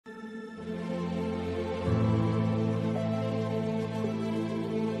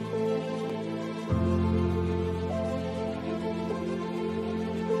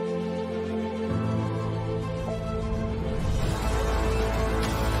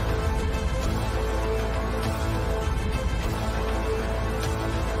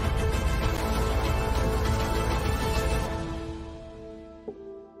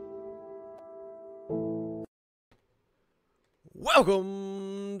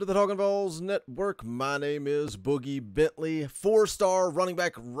Welcome to the Talkin Network. My name is Boogie Bentley. Four-star running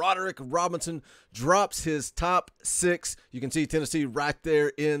back Roderick Robinson drops his top 6. You can see Tennessee right there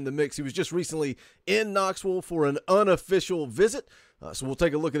in the mix. He was just recently in Knoxville for an unofficial visit. So we'll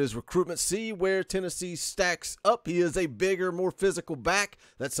take a look at his recruitment, see where Tennessee stacks up. He is a bigger, more physical back.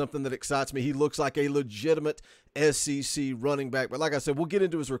 That's something that excites me. He looks like a legitimate SEC running back. But like I said, we'll get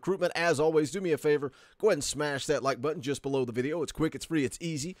into his recruitment. As always, do me a favor. Go ahead and smash that like button just below the video. It's quick, it's free, it's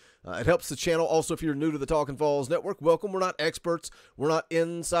easy. It helps the channel. Also, if you're new to the Talkin Network, welcome. We're not experts. We're not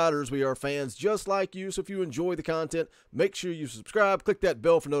insiders. We are fans just like you. So if you enjoy the content, make sure you subscribe. Click that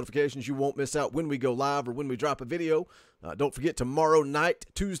bell for notifications. You won't miss out when we go live or when we drop a video. Don't forget, tomorrow night,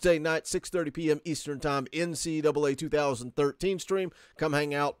 Tuesday night, 6:30 p.m. Eastern Time, NCAA 2013 stream. Come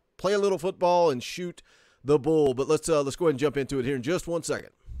hang out, play a little football, and shoot the bull. But let's go ahead and jump into it here in just 1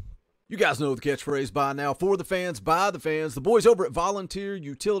 second. You guys know the catchphrase by now. For the fans, by the fans. The boys over at Volunteer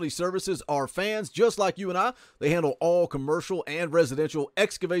Utility Services are fans just like you and I. They handle all commercial and residential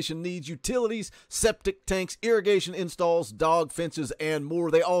excavation needs, utilities, septic tanks, irrigation installs, dog fences, and more.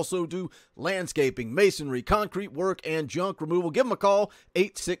 They also do landscaping, masonry, concrete work, and junk removal. Give them a call,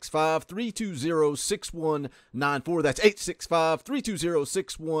 865-320-6194. That's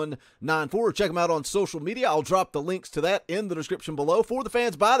 865-320-6194. Check them out on social media. I'll drop the links to that in the description below. For the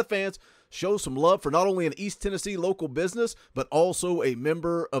fans, by the fans. Show some love for not only an East Tennessee local business, but also a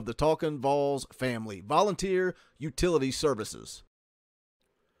member of the Talkin VAWLS family. Volunteer Utility Services.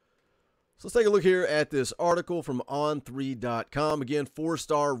 So let's take a look here at this article from on3.com. Again,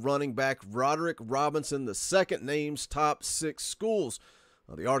 four-star running back Roderick Robinson II names top 6 schools.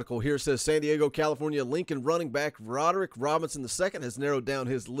 The article here says San Diego, California, Lincoln running back Roderick Robinson II has narrowed down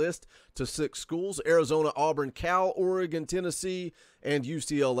his list to 6 schools: Arizona, Auburn, Cal, Oregon, Tennessee, and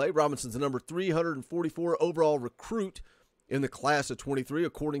UCLA. Robinson's the number 344 overall recruit in the class of 23,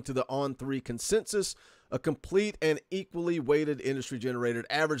 according to the On3 consensus, a complete and equally weighted industry-generated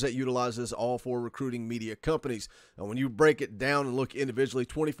average that utilizes all 4 recruiting media companies. And when you break it down and look individually,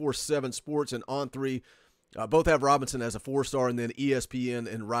 24/7 Sports and On3 both have Robinson as a 4-star, and then ESPN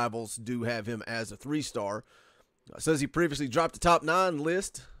and Rivals do have him as a 3-star. Says he previously dropped the top 9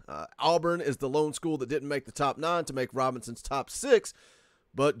 list. Auburn is the lone school that didn't make the top 9 to make Robinson's top 6,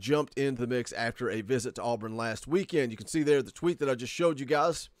 but jumped into the mix after a visit to Auburn last weekend. You can see there the tweet that I just showed you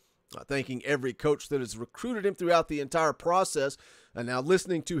guys, thanking every coach that has recruited him throughout the entire process. And now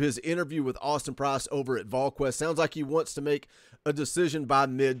listening to his interview with Austin Price over at VolQuest, sounds like he wants to make a decision by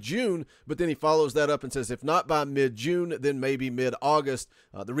mid-June, but then he follows that up and says if not by mid-June, then maybe mid-August.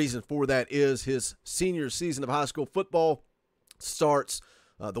 The reason for that is his senior season of high school football starts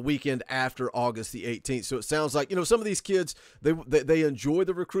the weekend after August the 18th. So it sounds like, some of these kids, they enjoy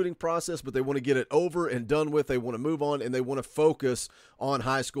the recruiting process, but they want to get it over and done with. They want to move on, and they want to focus on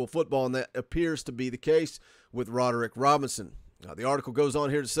high school football, and that appears to be the case with Roderick Robinson. The article goes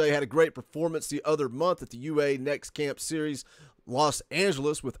on here to say, had a great performance the other month at the UA Next Camp Series Los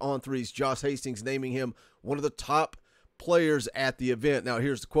Angeles, with On3's Josh Hastings naming him one of the top players at the event. Now,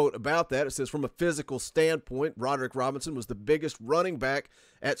 here's the quote about that. It says, from a physical standpoint, Roderick Robinson was the biggest running back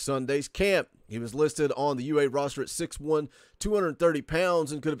at Sunday's camp. He was listed on the UA roster at 6'1", 230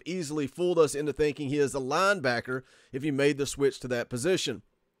 pounds, and could have easily fooled us into thinking he is a linebacker if he made the switch to that position.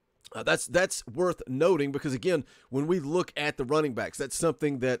 That's worth noting because, again, when we look at the running backs, that's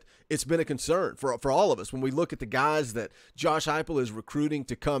something that it's been a concern for all of us. When we look at the guys that Josh Heupel is recruiting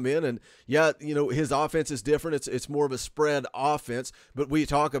to come in, and yeah, his offense is different. It's more of a spread offense, but we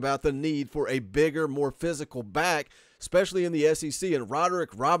talk about the need for a bigger, more physical back, especially in the SEC. And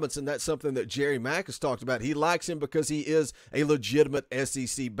Roderick Robinson, that's something that Jerry Mack has talked about. He likes him because he is a legitimate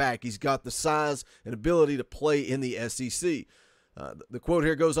SEC back. He's got the size and ability to play in the SEC. The quote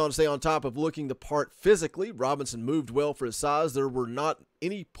here goes on to say, on top of looking the part physically, Robinson moved well for his size. There were not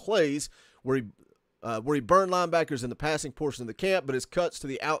any plays where he burned linebackers in the passing portion of the camp, but his cuts to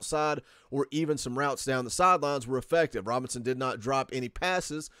the outside or even some routes down the sidelines were effective. Robinson did not drop any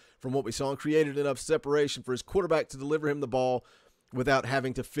passes from what we saw and created enough separation for his quarterback to deliver him the ball without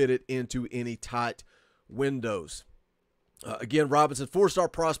having to fit it into any tight windows. Again, Robinson, 4-star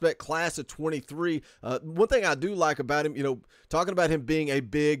prospect, class of 23. One thing I do like about him, talking about him being a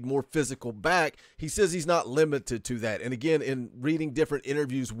big, more physical back, he says he's not limited to that. And again, in reading different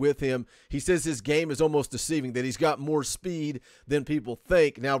interviews with him, he says his game is almost deceiving, that he's got more speed than people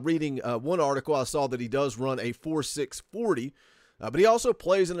think. Now, reading one article, I saw that he does run a 4.6 40. But he also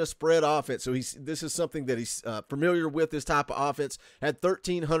plays in a spread offense, so this is something that he's familiar with, this type of offense. Had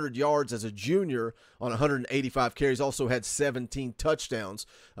 1,300 yards as a junior on 185 carries, also had 17 touchdowns.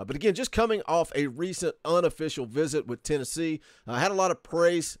 But again, just coming off a recent unofficial visit with Tennessee, had a lot of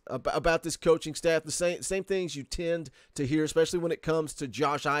praise about this coaching staff. The same things you tend to hear, especially when it comes to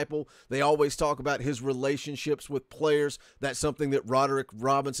Josh Heupel. They always talk about his relationships with players. That's something that Roderick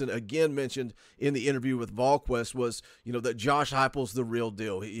Robinson again mentioned in the interview with VAWLS was, that Josh Heupel's the real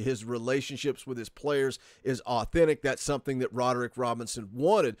deal. His relationships with his players is authentic. That's something that Roderick Robinson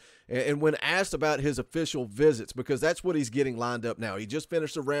wanted. And when asked about his official visits, because that's what he's getting lined up now. He just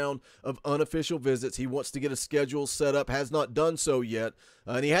finished a round of unofficial visits. He wants to get a schedule set up, has not done so yet.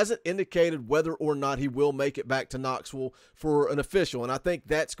 And he hasn't indicated whether or not he will make it back to Knoxville for an official. And I think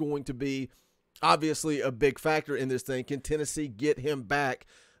that's going to be obviously a big factor in this thing. Can Tennessee get him back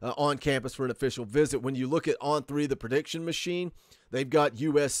on campus for an official visit? When you look at On3, the prediction machine, they've got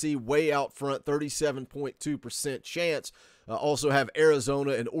USC way out front, 37.2% chance. Also have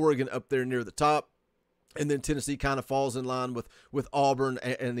Arizona and Oregon up there near the top. And then Tennessee kind of falls in line with Auburn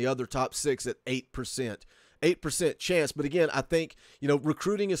and the other top 6 at 8%. 8% chance. But again, I think,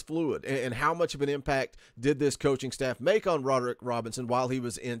 recruiting is fluid. And how much of an impact did this coaching staff make on Roderick Robinson while he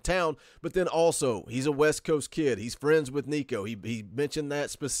was in town? But then also, he's a West Coast kid. He's friends with Nico. He mentioned that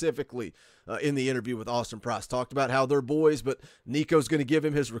specifically in the interview with Austin Price. Talked about how they're boys, but Nico's going to give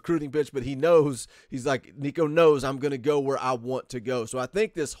him his recruiting pitch. But Nico knows I'm going to go where I want to go. So I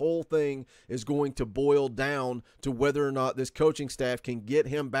think this whole thing is going to boil down to whether or not this coaching staff can get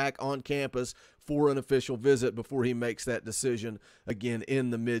him back on campus for an official visit before he makes that decision again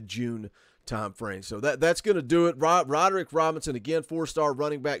in the mid-June time frame. So that's going to do it. Roderick Robinson, again, 4-star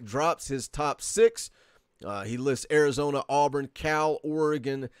running back, drops his top 6. He lists Arizona, Auburn, Cal,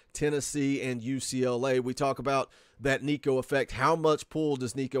 Oregon, Tennessee, and UCLA. We talk about that Nico effect. How much pull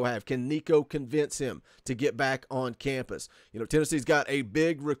does Nico have? Can Nico convince him to get back on campus? Tennessee's got a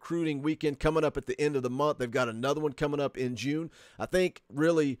big recruiting weekend coming up at the end of the month. They've got another one coming up in June. I think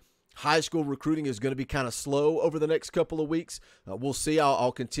really high school recruiting is going to be kind of slow over the next couple of weeks. We'll see.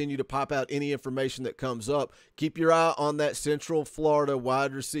 I'll continue to pop out any information that comes up. Keep your eye on that Central Florida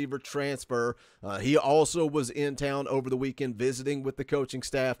wide receiver transfer. He also was in town over the weekend visiting with the coaching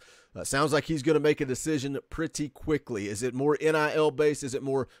staff. Sounds like he's going to make a decision pretty quickly. Is it more NIL based? Is it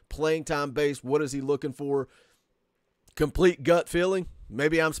more playing time based? What is he looking for? Complete gut feeling.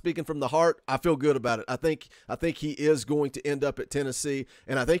 Maybe I'm speaking from the heart. I feel good about it. I think he is going to end up at Tennessee,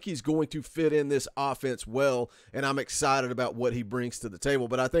 and I think he's going to fit in this offense well, and I'm excited about what he brings to the table.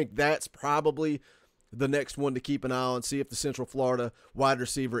 But I think that's probably the next one to keep an eye on, see if the Central Florida wide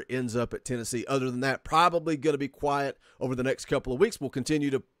receiver ends up at Tennessee. Other than that, probably going to be quiet over the next couple of weeks. We'll continue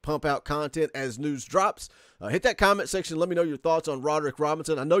to pump out content as news drops. Hit that comment section. Let me know your thoughts on Roderick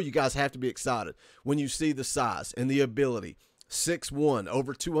Robinson. I know you guys have to be excited when you see the size and the ability. 6'1",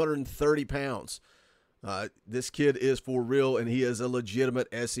 over 230 pounds. This kid is for real, and he is a legitimate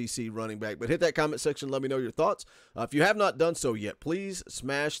SEC running back. But hit that comment section. Let me know your thoughts. If you have not done so yet, please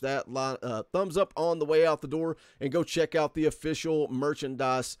smash that thumbs up on the way out the door and go check out the official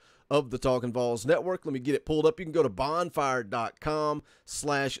merchandise of the Talkin' VAWLS Network. Let me get it pulled up. You can go to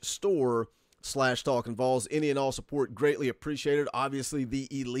bonfire.com/store/Talkin' VAWLS. Any and all support greatly appreciated. Obviously, the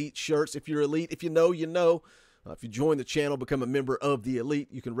elite shirts. If you're elite, if you know, you know. If you join the channel, become a member of the elite,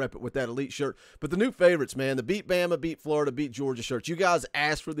 you can rep it with that elite shirt. But the new favorites, man, the Beat Bama, Beat Florida, Beat Georgia shirts. You guys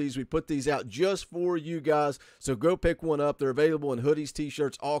asked for these. We put these out just for you guys. So go pick one up. They're available in hoodies,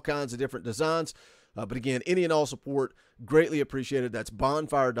 t-shirts, all kinds of different designs. But again, any and all support greatly appreciated. That's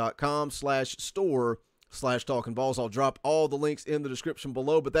bonfire.com/store/Talkin' VAWLS. I'll drop all the links in the description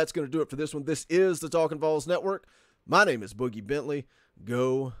below, but that's going to do it for this one. This is the Talkin' VAWLS Network. My name is Boogie Bentley.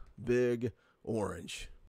 Go Big Orange.